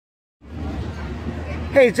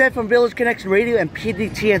Hey, it's Ed from Village Connection Radio and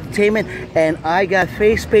PDT Entertainment, and I got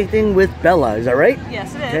face painting with Bella. Is that right?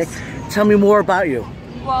 Yes, it is. Okay. Tell me more about you.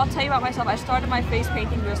 Well, I'll tell you about myself. I started my face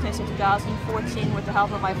painting business in 2014 with the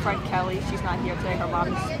help of my friend Kelly. She's not here today. Her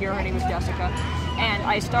mom is here. Her name is Jessica. And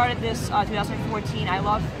I started this 2014. I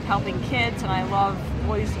love helping kids, and I love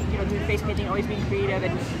always, doing face painting, always being creative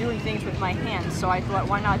and doing things with my hands. So I thought,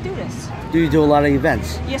 why not do this? Do you do a lot of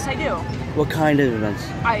events? Yes, I do. What kind of events?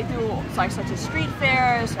 I do such as street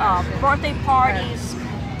fairs, birthday parties,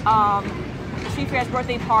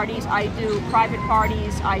 birthday parties. I do private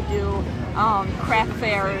parties. I do craft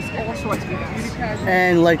fairs, all sorts of events.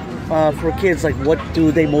 And for kids, what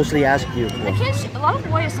do they mostly ask you for? The kids, a lot of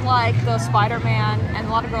boys like the Spider-Man, and a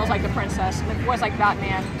lot of girls like the Princess. And the boys like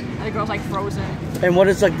Batman, and the girls like Frozen. And what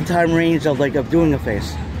is the time range of doing a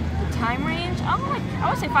face? The time range? I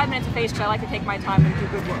would say 5 minutes a face because I like to take my time and do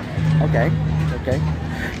good work. Okay, okay.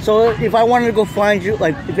 So if I wanted to go find you,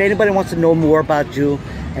 if anybody wants to know more about you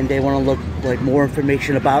and they want to look more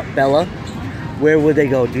information about Bella, where would they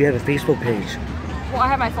go? Do you have a Facebook page? Well, I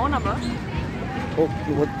have my phone number. Oh,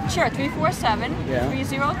 what? Sure,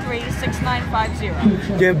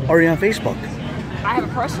 347-303-6950. Are you on Facebook? I have a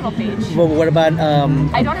personal page. Well, what about...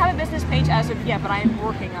 I don't have a business page as of yet, but I am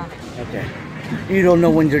working on it. Okay. You don't know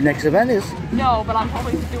when your next event is? No, but I'm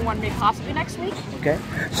hoping to do one maybe possibly next week. Okay.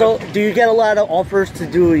 So, do you get a lot of offers to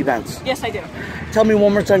do events? Yes, I do. Tell me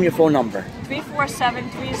one more time your phone number.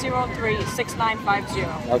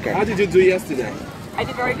 347-303-6950. Okay. How did you do yesterday? I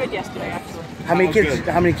did very good yesterday, actually. How many kids? Good.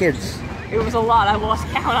 How many kids? It was a lot. I lost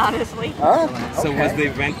count, honestly. Oh, okay. So was the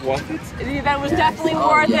event worth it? The event was definitely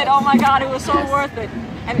worth it. Oh my God, it was so worth it.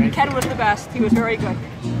 And Ken was the best. He was very good.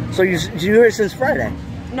 So you were here since Friday?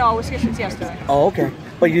 No, it was here since yesterday. Oh, okay.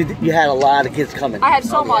 But you had a lot of kids coming. I had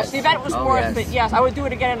so much. Yes. The event was worth it. Yes, I would do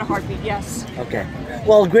it again in a heartbeat. Yes. Okay.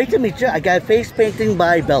 Well, great to meet you. I got face painting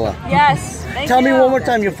by Bella. Yes. Tell me one more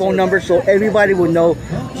time your phone number so everybody will know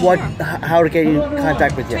how to get in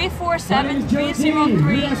contact with you.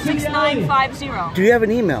 347-303-6950. Do you have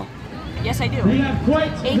an email? Yes, I do.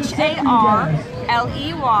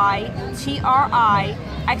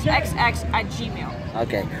 HARLEYTRIXXX@gmail.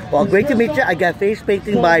 Okay. Well, great to meet you. I got face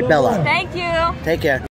painting by Bella. Thank you. Take care.